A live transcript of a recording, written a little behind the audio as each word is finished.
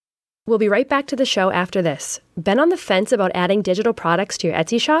We'll be right back to the show after this. Been on the fence about adding digital products to your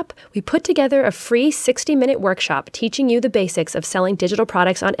Etsy shop? We put together a free 60-minute workshop teaching you the basics of selling digital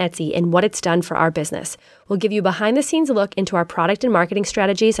products on Etsy and what it's done for our business. We'll give you a behind-the-scenes look into our product and marketing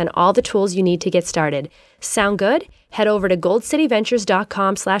strategies and all the tools you need to get started. Sound good? Head over to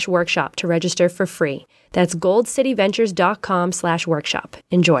goldcityventures.com/workshop to register for free. That's goldcityventures.com/workshop.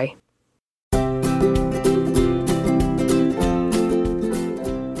 Enjoy.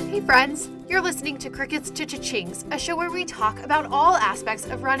 Friends, you're listening to Crickets to Cha-Chings, a show where we talk about all aspects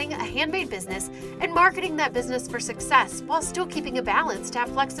of running a handmade business and marketing that business for success while still keeping a balance to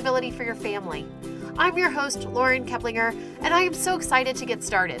have flexibility for your family. I'm your host, Lauren Keplinger, and I am so excited to get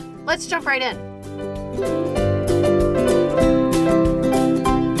started. Let's jump right in.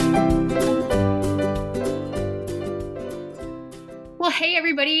 Well, hey,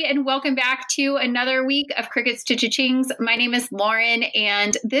 everybody, and welcome back to another week of Crickets to Cha-Chings. My name is Lauren,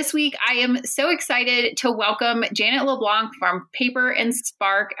 and this week I am so excited to welcome Janet LeBlanc from Paper and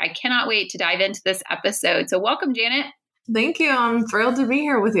Spark. I cannot wait to dive into this episode. So welcome, Janet. Thank you. I'm thrilled to be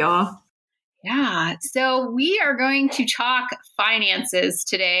here with y'all. Yeah, so we are going to talk finances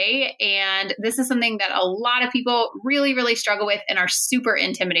today, and this is something that a lot of people really, really struggle with and are super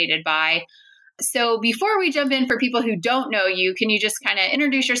intimidated by. So before we jump in, for people who don't know you, can you just kind of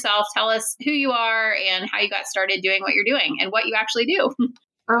introduce yourself, tell us who you are and how you got started doing what you're doing and what you actually do?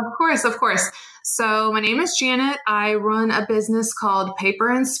 Of course. So my name is Janet. I run a business called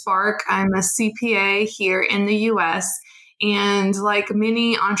Paper and Spark. I'm a CPA here in the U.S. And like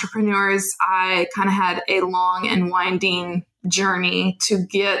many entrepreneurs, I kind of had a long and winding journey to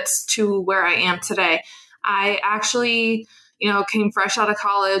get to where I am today. I actually came fresh out of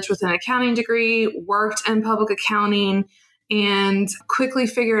college with an accounting degree, worked in public accounting, and quickly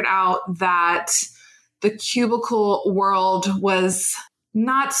figured out that the cubicle world was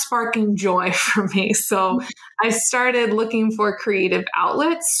not sparking joy for me. So I started looking for creative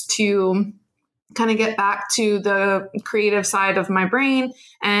outlets to kind of get back to the creative side of my brain.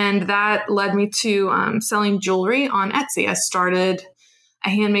 And that led me to selling jewelry on Etsy. I started a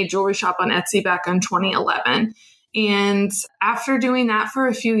handmade jewelry shop on Etsy back in 2011. And after doing that for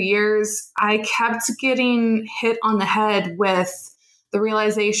a few years, I kept getting hit on the head with the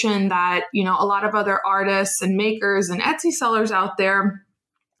realization that, a lot of other artists and makers and Etsy sellers out there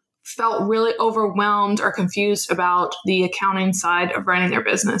felt really overwhelmed or confused about the accounting side of running their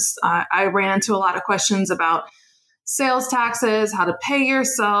business. I ran into a lot of questions about sales taxes, how to pay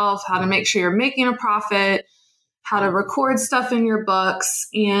yourself, how to make sure you're making a profit, how to record stuff in your books.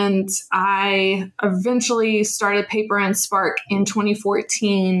 And I eventually started Paper and Spark in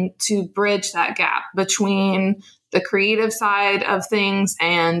 2014 to bridge that gap between the creative side of things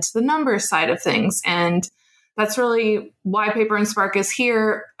and the numbers side of things. And that's really why Paper and Spark is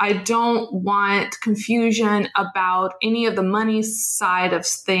here. I don't want confusion about any of the money side of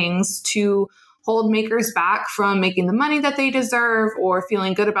things to hold makers back from making the money that they deserve or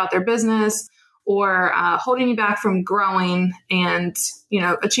feeling good about their business, or holding you back from growing and,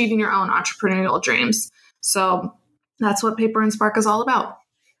 achieving your own entrepreneurial dreams. So that's what Paper and Spark is all about.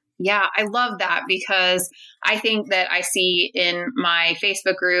 Yeah, I love that, because I think that I see in my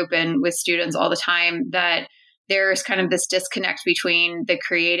Facebook group and with students all the time that there's kind of this disconnect between the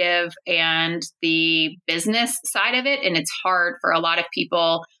creative and the business side of it. And it's hard for a lot of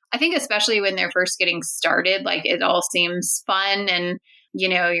people, I think, especially when they're first getting started. Like, it all seems fun and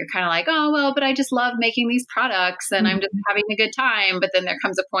you're kind of like, oh, well, but I just love making these products and I'm just having a good time. But then there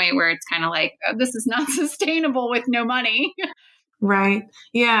comes a point where it's kind of like, oh, this is not sustainable with no money. Right.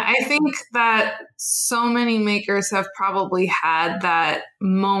 Yeah. I think that so many makers have probably had that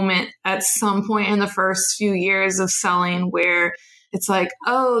moment at some point in the first few years of selling where it's like,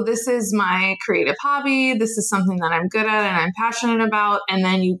 oh, this is my creative hobby. This is something that I'm good at and I'm passionate about. And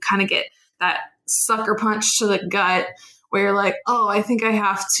then you kind of get that sucker punch to the gut where you're like, oh, I think I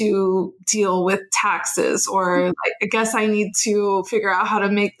have to deal with taxes, or like, I guess I need to figure out how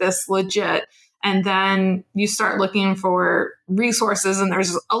to make this legit. And then you start looking for resources, and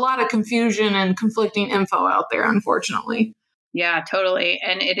there's a lot of confusion and conflicting info out there, unfortunately. Yeah, totally.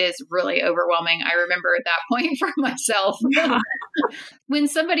 And it is really overwhelming. I remember at that point for myself. Yeah. When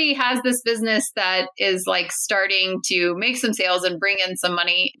somebody has this business that is like starting to make some sales and bring in some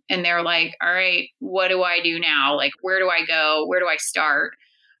money, and they're like, all right, what do I do now? Like, where do I go? Where do I start?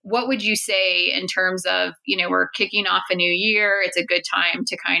 What would you say in terms of, we're kicking off a new year. It's a good time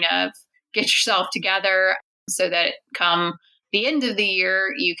to kind of get yourself together so that come the end of the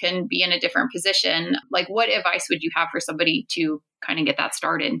year, you can be in a different position. Like, what advice would you have for somebody to kind of get that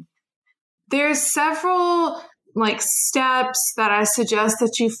started? There's several like steps that I suggest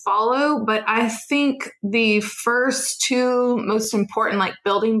that you follow, but I think the first two most important like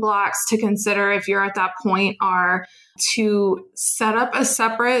building blocks to consider if you're at that point are to set up a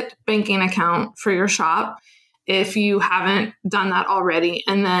separate banking account for your shop if you haven't done that already,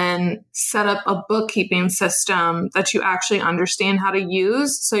 and then set up a bookkeeping system that you actually understand how to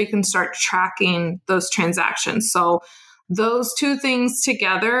use so you can start tracking those transactions. So those two things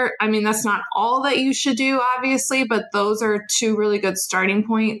together, I mean, that's not all that you should do, obviously, but those are two really good starting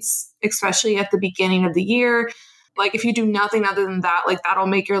points, especially at the beginning of the year. Like if you do nothing other than that, like that'll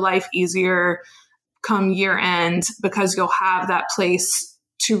make your life easier come year end because you'll have that place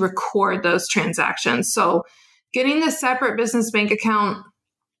to record those transactions. So getting the separate business bank account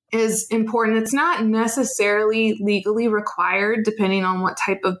is important. It's not necessarily legally required depending on what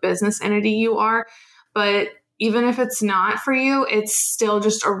type of business entity you are, but even if it's not for you, it's still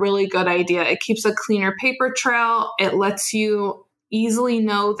just a really good idea. It keeps a cleaner paper trail. It lets you easily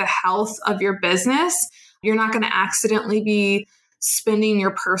know the health of your business. You're not going to accidentally be spending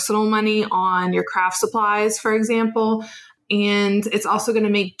your personal money on your craft supplies, for example. And it's also going to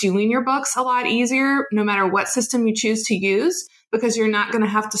make doing your books a lot easier, no matter what system you choose to use, because you're not going to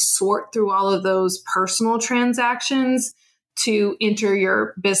have to sort through all of those personal transactions to enter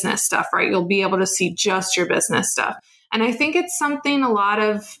your business stuff, right? You'll be able to see just your business stuff. And I think it's something a lot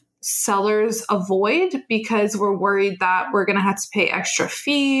of sellers avoid because we're worried that we're going to have to pay extra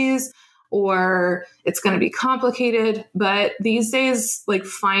fees or it's going to be complicated. But these days, like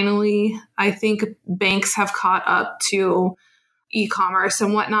finally, I think banks have caught up to e-commerce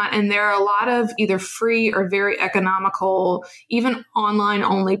and whatnot. And there are a lot of either free or very economical, even online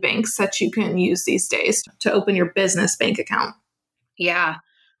only banks that you can use these days to open your business bank account. Yeah,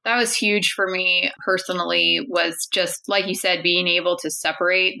 that was huge for me personally, was just like you said, being able to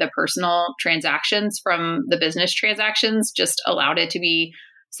separate the personal transactions from the business transactions just allowed it to be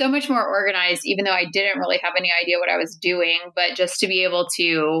so much more organized, even though I didn't really have any idea what I was doing. But just to be able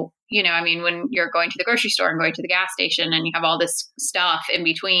to, you know, I mean, when you're going to the grocery store and going to the gas station and you have all this stuff in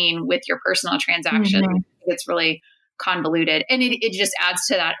between with your personal transaction, it's really convoluted. And it just adds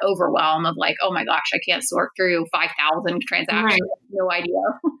to that overwhelm of like, oh my gosh, I can't sort through 5,000 transactions. Right. No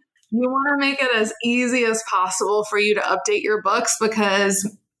idea. You want to make it as easy as possible for you to update your books,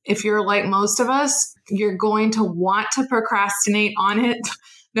 because if you're like most of us, you're going to want to procrastinate on it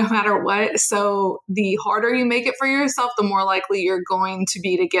no matter what. So the harder you make it for yourself, the more likely you're going to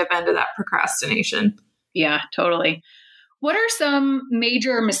be to give into that procrastination. Yeah, totally. What are some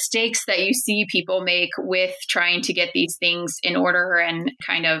major mistakes that you see people make with trying to get these things in order and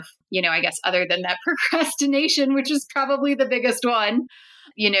kind of, you know, I guess other than that procrastination, which is probably the biggest one,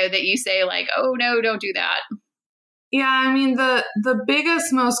 you know, that you say like, oh no, don't do that. Yeah, I mean, the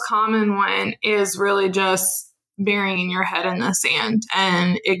biggest, most common one is really just burying your head in the sand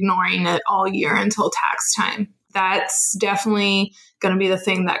and ignoring it all year until tax time. That's definitely going to be the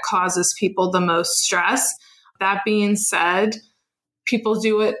thing that causes people the most stress. That being said, people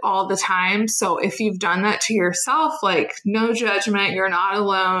do it all the time. So if you've done that to yourself, like no judgment, you're not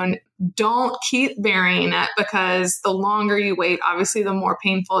alone. Don't keep burying it, because the longer you wait, obviously the more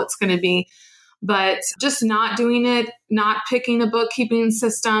painful it's going to be. But just not doing it, not picking a bookkeeping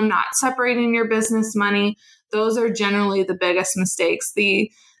system, not separating your business money, those are generally the biggest mistakes.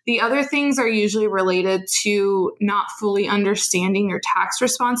 The other things are usually related to not fully understanding your tax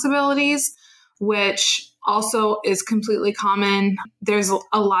responsibilities, which also is completely common. There's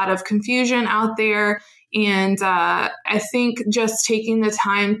a lot of confusion out there. And I think just taking the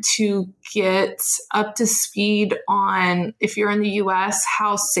time to get up to speed on, if you're in the US,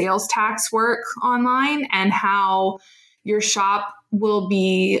 how sales tax work online and how your shop will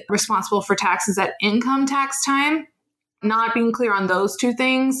be responsible for taxes at income tax time. Not being clear on those two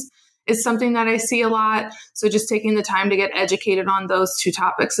things is something that I see a lot. So just taking the time to get educated on those two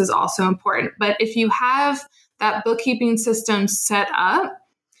topics is also important. But if you have that bookkeeping system set up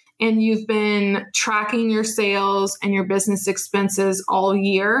and you've been tracking your sales and your business expenses all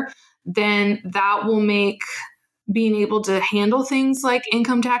year, then that will make being able to handle things like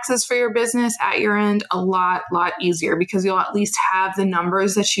income taxes for your business at your end a lot easier, because you'll at least have the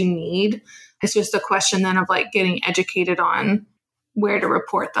numbers that you need. It's just a question then of like getting educated on where to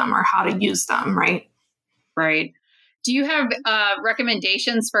report them or how to use them, right? Right. Do you have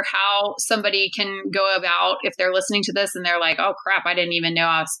recommendations for how somebody can go about if they're listening to this and they're like, oh crap, I didn't even know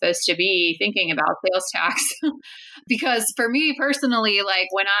I was supposed to be thinking about sales tax? Because for me personally, like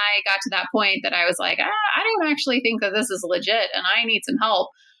when I got to that point that I was like, I don't actually think that this is legit and I need some help,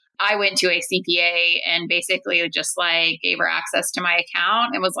 I went to a CPA and basically just like gave her access to my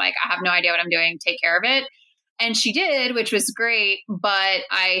account and was like, I have no idea what I'm doing. Take care of it. And she did, which was great. But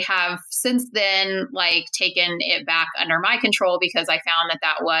I have since then taken it back under my control because I found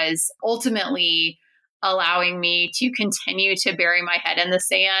that was ultimately allowing me to continue to bury my head in the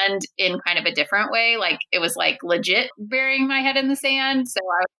sand in kind of a different way. It was legit burying my head in the sand. So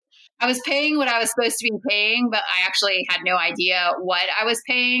I was paying what I was supposed to be paying, but I actually had no idea what I was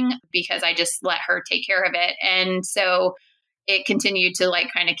paying because I just let her take care of it. And so it continued to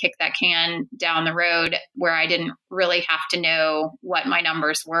kind of kick that can down the road where I didn't really have to know what my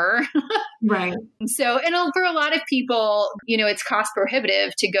numbers were. Right. So, and for a lot of people, it's cost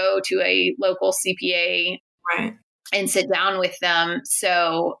prohibitive to go to a local CPA right. and sit down with them.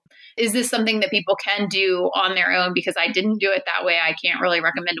 So is this something that people can do on their own? Because I didn't do it that way. I can't really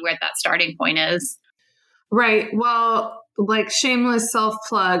recommend where that starting point is. Right. Well, shameless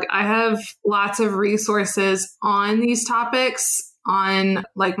self-plug, I have lots of resources on these topics on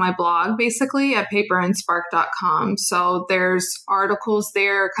my blog, basically at paperandspark.com. So there's articles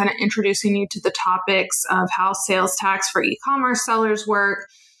there kind of introducing you to the topics of how sales tax for e-commerce sellers work,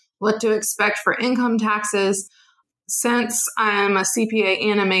 what to expect for income taxes. Since I'm a CPA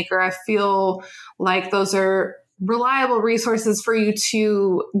and a maker, I feel like those are reliable resources for you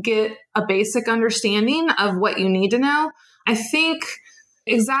to get a basic understanding of what you need to know. I think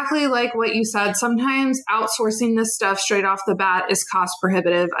exactly like what you said, sometimes outsourcing this stuff straight off the bat is cost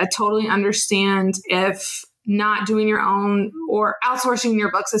prohibitive. I totally understand if not doing your own or outsourcing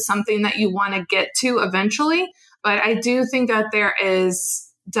your books is something that you want to get to eventually. But I do think that there is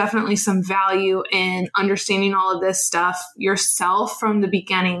definitely some value in understanding all of this stuff yourself from the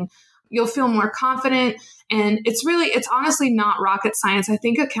beginning. You'll feel more confident. And it's honestly not rocket science. I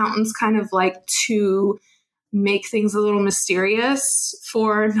think accountants kind of like to make things a little mysterious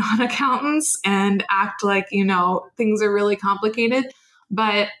for non-accountants and act like, things are really complicated.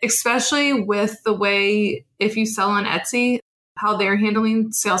 But especially with the way, if you sell on Etsy, how they're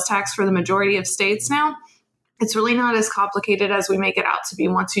handling sales tax for the majority of states now, it's really not as complicated as we make it out to be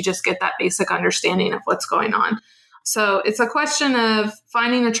once you just get that basic understanding of what's going on. So it's a question of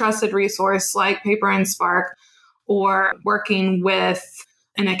finding a trusted resource like Paper and Spark, or working with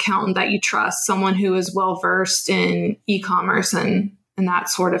an accountant that you trust, someone who is well-versed in e-commerce and that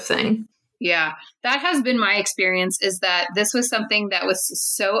sort of thing. Yeah, that has been my experience, is that this was something that was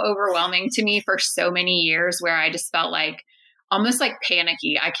so overwhelming to me for so many years, where I just felt almost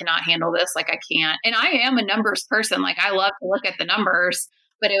panicky. I cannot handle this. I can't. And I am a numbers person. I love to look at the numbers,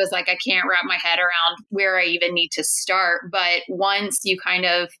 but it was I can't wrap my head around where I even need to start. But once you kind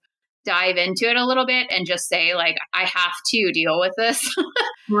of dive into it a little bit and just say I have to deal with this.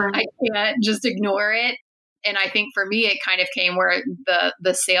 Right. I can't just ignore it. And I think for me, it kind of came where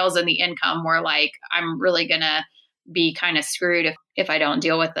the sales and the income were I'm really going to be kind of screwed if I don't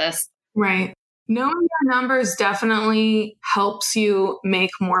deal with this. Right. Knowing your numbers definitely helps you make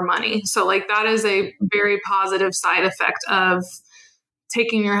more money. So that is a very positive side effect of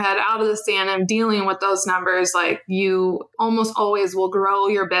taking your head out of the sand and dealing with those numbers. You almost always will grow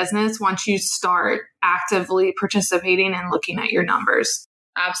your business once you start actively participating and looking at your numbers.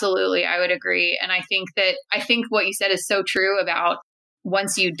 Absolutely. I would agree. And I think what you said is so true about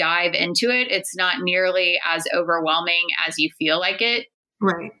once you dive into it, it's not nearly as overwhelming as you feel like it.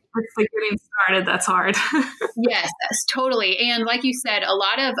 Right. It's getting started. That's hard. Yes, totally. And like you said, a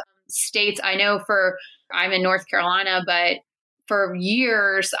lot of states, I know I'm in North Carolina, but for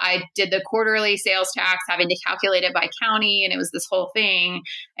years, I did the quarterly sales tax, having to calculate it by county, and it was this whole thing.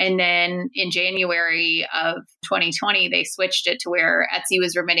 And then in January of 2020, they switched it to where Etsy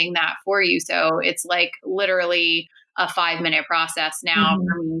was remitting that for you. So it's literally a 5-minute process now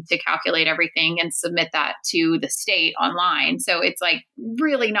for me to calculate everything and submit that to the state online. So it's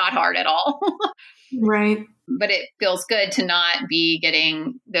really not hard at all. Right. But it feels good to not be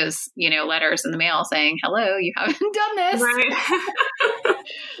getting those, letters in the mail saying, hello, you haven't done this. Right.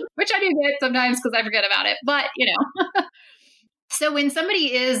 Which I do get sometimes because I forget about it. But, So when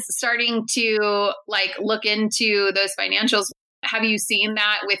somebody is starting to look into those financials, have you seen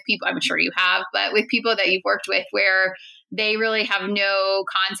that with people? I'm sure you have, but with people that you've worked with where they really have no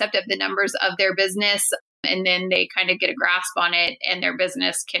concept of the numbers of their business, and then they kind of get a grasp on it and their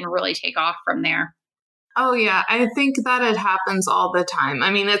business can really take off from there? Oh, yeah. I think that it happens all the time.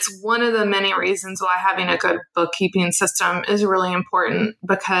 I mean, it's one of the many reasons why having a good bookkeeping system is really important,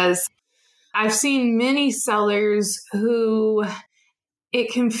 because I've seen many sellers who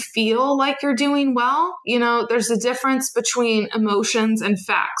it can feel like you're doing well. There's a difference between emotions and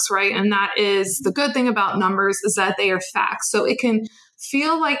facts, right? And that is the good thing about numbers, is that they are facts. So it can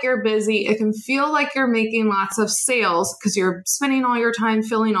feel like you're busy. It can feel like you're making lots of sales because you're spending all your time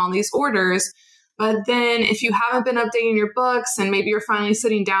filling all these orders. But then if you haven't been updating your books and maybe you're finally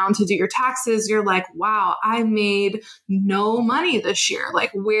sitting down to do your taxes, you're like, wow, I made no money this year.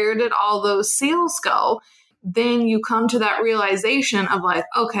 Like, where did all those sales go? Then you come to that realization of like,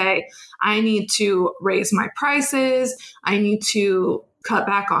 okay, I need to raise my prices. I need to cut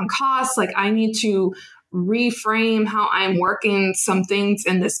back on costs. Like, I need to reframe how I'm working some things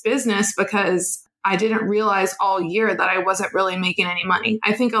in this business because I didn't realize all year that I wasn't really making any money.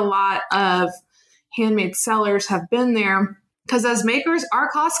 I think a lot of handmade sellers have been there because as makers, our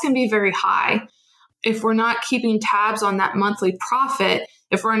costs can be very high. If we're not keeping tabs on that monthly profit,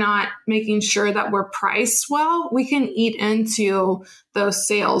 if we're not making sure that we're priced well, we can eat into those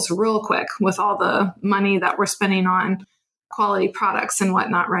sales real quick with all the money that we're spending on quality products and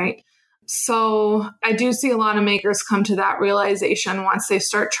whatnot, right? So I do see a lot of makers come to that realization once they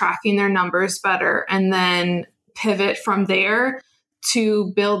start tracking their numbers better and then pivot from there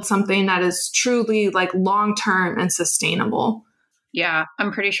to build something that is truly like long-term and sustainable. Yeah,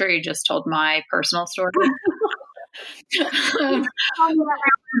 I'm pretty sure you just told my personal story. The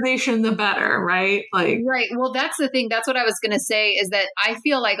realization, the better, right? Right. Well, that's the thing. That's what I was going to say is that I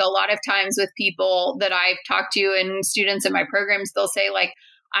feel like a lot of times with people that I've talked to and students in my programs, they'll say like,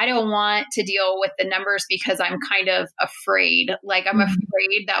 I don't want to deal with the numbers because I'm kind of afraid. Like I'm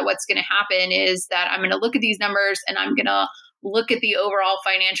afraid that what's going to happen is that I'm going to look at these numbers and I'm going to look at the overall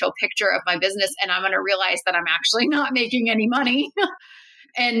financial picture of my business and I'm going to realize that I'm actually not making any money.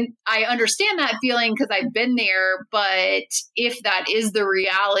 And I understand that feeling because I've been there. But if that is the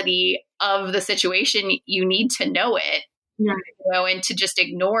reality of the situation, you need to know it, and to just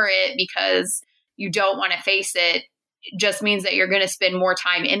ignore it because you don't want to face it just means that you're going to spend more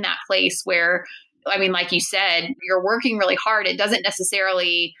time in that place where, I mean, like you said, you're working really hard. It doesn't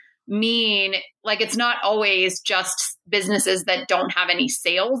necessarily mean like it's not always just businesses that don't have any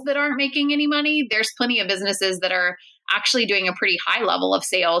sales that aren't making any money. There's plenty of businesses that are actually doing a pretty high level of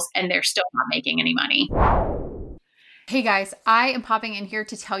sales and they're still not making any money. Hey guys, I am popping in here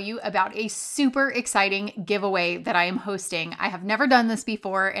to tell you about a super exciting giveaway that I am hosting. I have never done this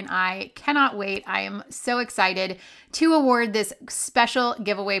before and I cannot wait. I am so excited to award this special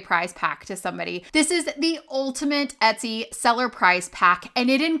giveaway prize pack to somebody. This is the ultimate Etsy seller prize pack and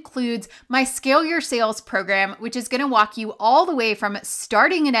it includes my Scale Your Sales program, which is going to walk you all the way from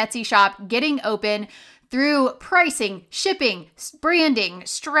starting an Etsy shop, getting open, through pricing, shipping, branding,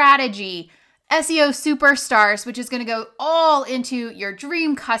 strategy, SEO superstars, which is going to go all into your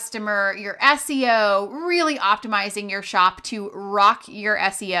dream customer, your SEO, really optimizing your shop to rock your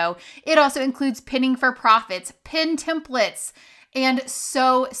SEO. It also includes pinning for profits, pin templates, and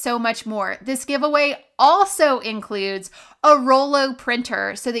so much more. This giveaway also includes a Rollo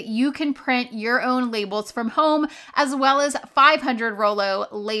printer so that you can print your own labels from home, as well as 500 Rollo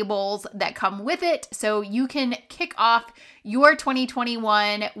labels that come with it. So you can kick off your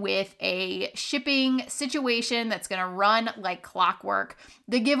 2021 with a shipping situation that's going to run like clockwork.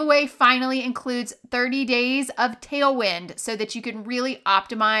 The giveaway finally includes 30 days of Tailwind so that you can really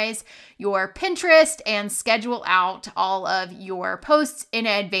optimize your Pinterest and schedule out all of your posts in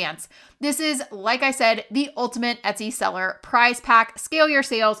advance. This is, like I said, the ultimate Etsy seller prize pack. Scale Your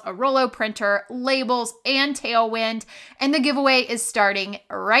Sales, a Rollo printer, labels, and Tailwind. And the giveaway is starting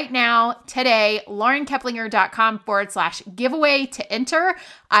right now, today, laurenkeplinger.com/giveaway to enter.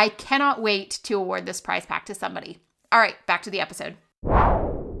 I cannot wait to award this prize pack to somebody. All right, back to the episode.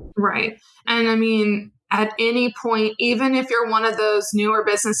 Right. And I mean, at any point, even if you're one of those newer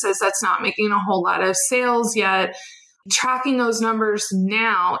businesses that's not making a whole lot of sales yet, tracking those numbers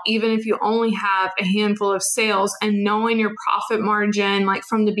now, even if you only have a handful of sales and knowing your profit margin, like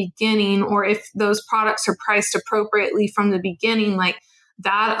from the beginning, or if those products are priced appropriately from the beginning, like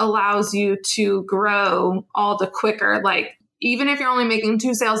that allows you to grow all the quicker. Like even if you're only making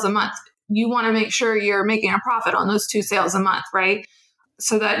 2 sales a month, you want to make sure you're making a profit on those 2 sales a month, right?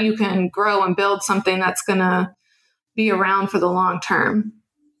 So that you can grow and build something that's going to be around for the long term.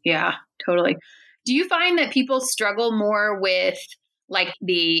 Yeah, totally. Do you find that people struggle more with like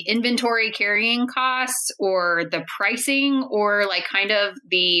the inventory carrying costs or the pricing or like kind of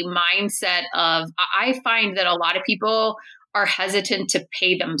the mindset of, I find that a lot of people are hesitant to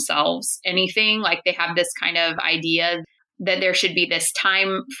pay themselves anything. Like they have this kind of idea that there should be this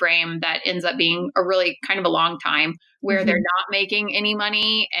time frame that ends up being a really kind of a long time where they're not making any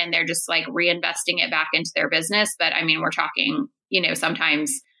money and they're just like reinvesting it back into their business. But I mean, we're talking,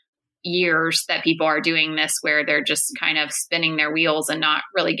 sometimes years that people are doing this where they're just kind of spinning their wheels and not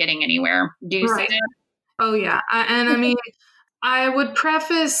really getting anywhere. Do you see that? Oh, yeah. And I mean, I would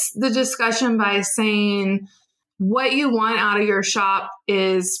preface the discussion by saying what you want out of your shop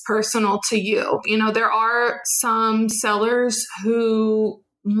is personal to you. You know, there are some sellers who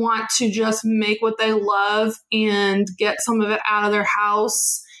want to just make what they love and get some of it out of their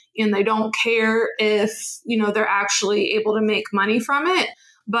house, and they don't care if, you know, they're actually able to make money from it.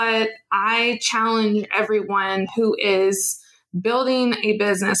 But I challenge everyone who is building a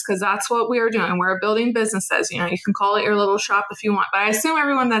business, because that's what we are doing. We're building businesses. You know, you can call it your little shop if you want, but I assume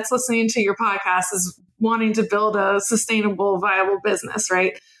everyone that's listening to your podcast is wanting to build a sustainable, viable business,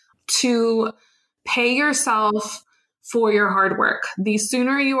 right? To pay yourself for your hard work. The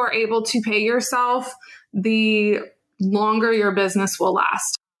sooner you are able to pay yourself, the longer your business will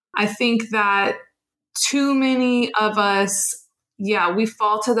last. I think that too many of us, we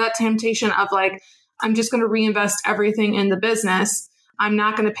fall to that temptation of like, I'm just going to reinvest everything in the business. I'm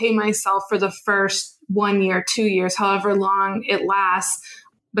not going to pay myself for the first 1 year, 2 years, however long it lasts,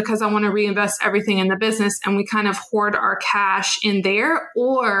 because I want to reinvest everything in the business. And we kind of hoard our cash in there,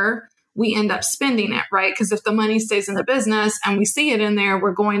 or we end up spending it, right? Because if the money stays in the business and we see it in there,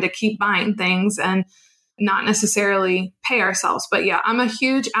 we're going to keep buying things and not necessarily pay ourselves. But yeah, I'm a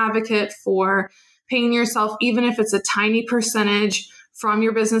huge advocate for paying yourself, even if it's a tiny percentage from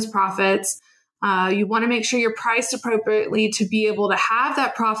your business profits. You want to make sure you're priced appropriately to be able to have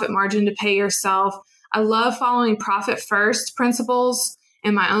that profit margin to pay yourself. I love following profit first principles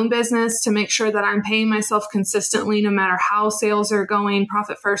in my own business to make sure that I'm paying myself consistently, no matter how sales are going.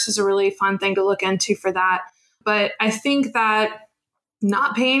 Profit first is a really fun thing to look into for that. But I think that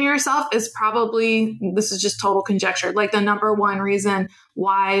not paying yourself is probably, this is just total conjecture, like the number one reason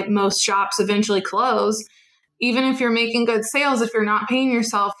why most shops eventually close. Even if you're making good sales, if you're not paying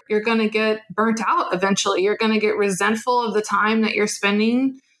yourself, you're going to get burnt out eventually. You're going to get resentful of the time that you're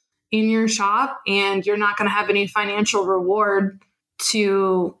spending in your shop, and you're not going to have any financial reward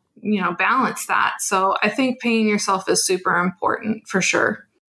to, you know, balance that. So I think paying yourself is super important for sure.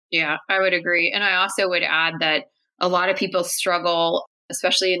 Yeah, I would agree. And I also would add that a lot of people struggle,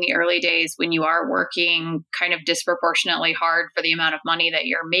 especially in the early days when you are working kind of disproportionately hard for the amount of money that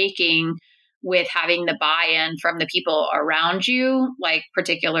you're making, with having the buy-in from the people around you, like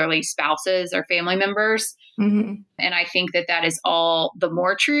particularly spouses or family members. Mm-hmm. And I think that that is all the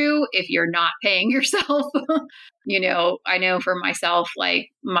more true if you're not paying yourself. You know, I know for myself, like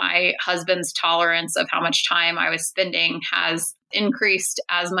my husband's tolerance of how much time I was spending has increased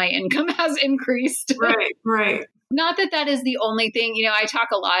as my income has increased. Right. Not that that is the only thing. You know, I talk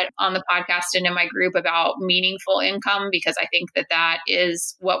a lot on the podcast and in my group about meaningful income, because I think that that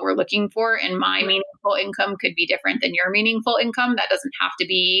is what we're looking for. And my meaningful income could be different than your meaningful income. That doesn't have to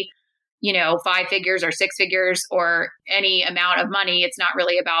be, you know, 5 figures or 6 figures or any amount of money. It's not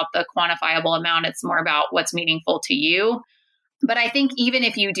really about the quantifiable amount. It's more about what's meaningful to you. But I think even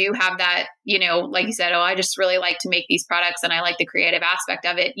if you do have that, you know, like you said, oh, I just really like to make these products and I like the creative aspect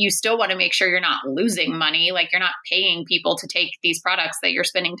of it, you still want to make sure you're not losing money. Like you're not paying people to take these products that you're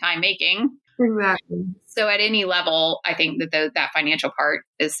spending time making. Exactly. So at any level, I think that that financial part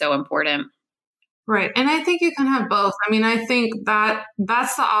is so important. Right. And I think you can have both. I mean, I think that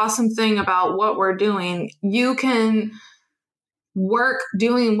that's the awesome thing about what we're doing. You can work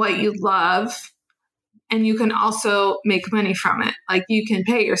doing what you love, and you can also make money from it. Like you can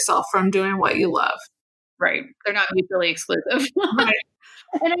pay yourself from doing what you love. Right. They're not mutually exclusive. Right.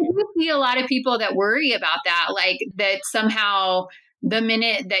 And I do see a lot of people that worry about that, like that somehow the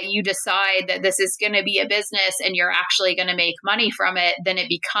minute that you decide that this is going to be a business and you're actually going to make money from it, then it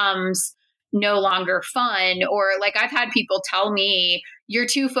becomes no longer fun. Or like I've had people tell me, you're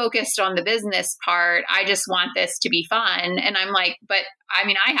too focused on the business part. I just want this to be fun. And I'm like, but I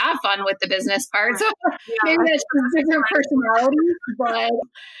mean, I have fun with the business part. So maybe that's just different personalities, but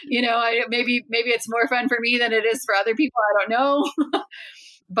you know, maybe it's more fun for me than it is for other people. I don't know.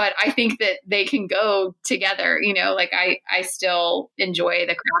 But I think that they can go together, you know, like I still enjoy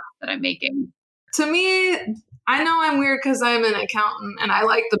the craft that I'm making. To me, I know I'm weird because I'm an accountant and I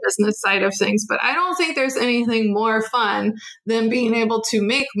like the business side of things, but I don't think there's anything more fun than being able to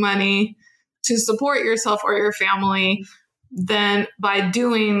make money to support yourself or your family than by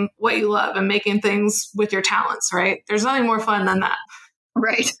doing what you love and making things with your talents, right? There's nothing more fun than that.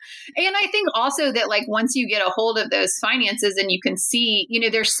 Right. And I think also that like once you get a hold of those finances and you can see, you know,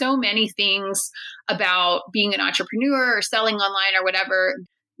 there's so many things about being an entrepreneur or selling online or whatever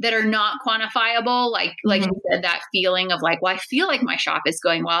that are not quantifiable. Like you said, that feeling of like, well, I feel like my shop is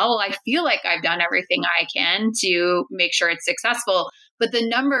going well. I feel like I've done everything I can to make sure it's successful. But the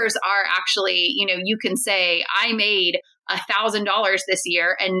numbers are actually, you can say I made $1,000 this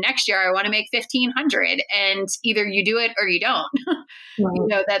year and next year I want to make 1,500, and either you do it or you don't.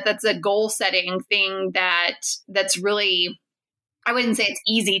 Right. That's a goal setting thing that's really, I wouldn't say it's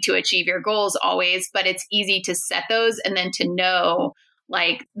easy to achieve your goals always, but it's easy to set those and then to know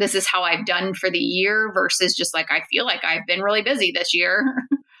like, this is how I've done for the year versus just like, I feel like I've been really busy this year.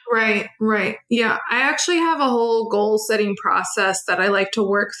 Right. Yeah. I actually have a whole goal setting process that I like to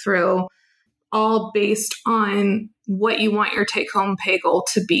work through, all based on what you want your take home pay goal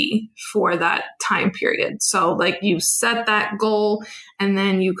to be for that time period. So like you set that goal and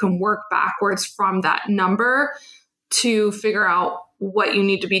then you can work backwards from that number to figure out what you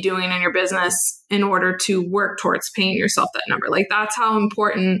need to be doing in your business in order to work towards paying yourself that number. Like that's how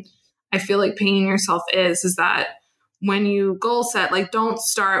important I feel like paying yourself is that when you goal set, like don't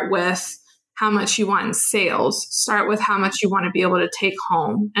start with how much you want in sales, start with how much you want to be able to take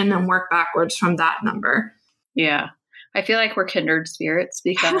home and then work backwards from that number. Yeah. I feel like we're kindred spirits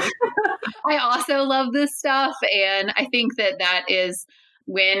because I also love this stuff. And I think that is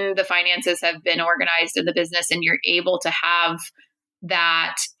when the finances have been organized in the business and you're able to have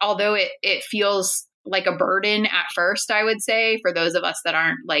that, although it feels like a burden at first, I would say, for those of us that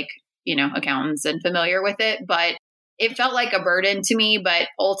aren't like, accountants and familiar with it, but it felt like a burden to me, but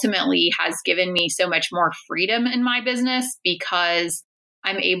ultimately has given me so much more freedom in my business because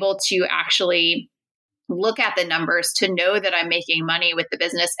I'm able to actually look at the numbers to know that I'm making money with the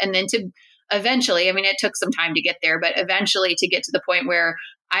business. And then to eventually, it took some time to get there, but eventually to get to the point where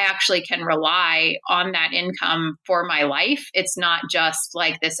I actually can rely on that income for my life. It's not just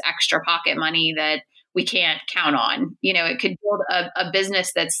like this extra pocket money that we can't count on. It could build a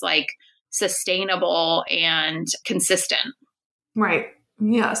business that's like sustainable and consistent. Right.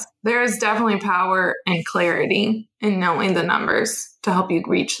 Yes. There is definitely power and clarity in knowing the numbers to help you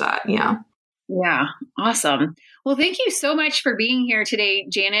reach that. Yeah. Yeah. Awesome. Well, thank you so much for being here today,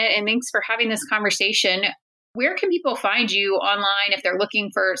 Janet, and thanks for having this conversation. Where can people find you online if they're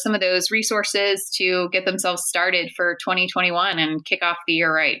looking for some of those resources to get themselves started for 2021 and kick off the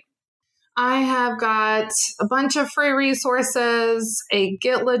year right? I have got a bunch of free resources, a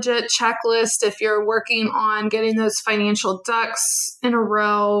Get Legit checklist if you're working on getting those financial ducks in a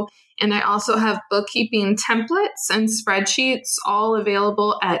row. And I also have bookkeeping templates and spreadsheets all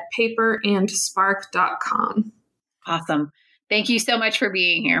available at paperandspark.com. Awesome. Thank you so much for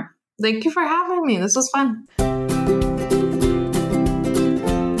being here. Thank you for having me. This was fun.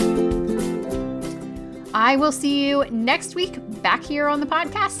 I will see you next week back here on the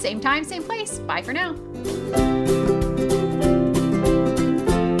podcast. Same time, same place. Bye for now.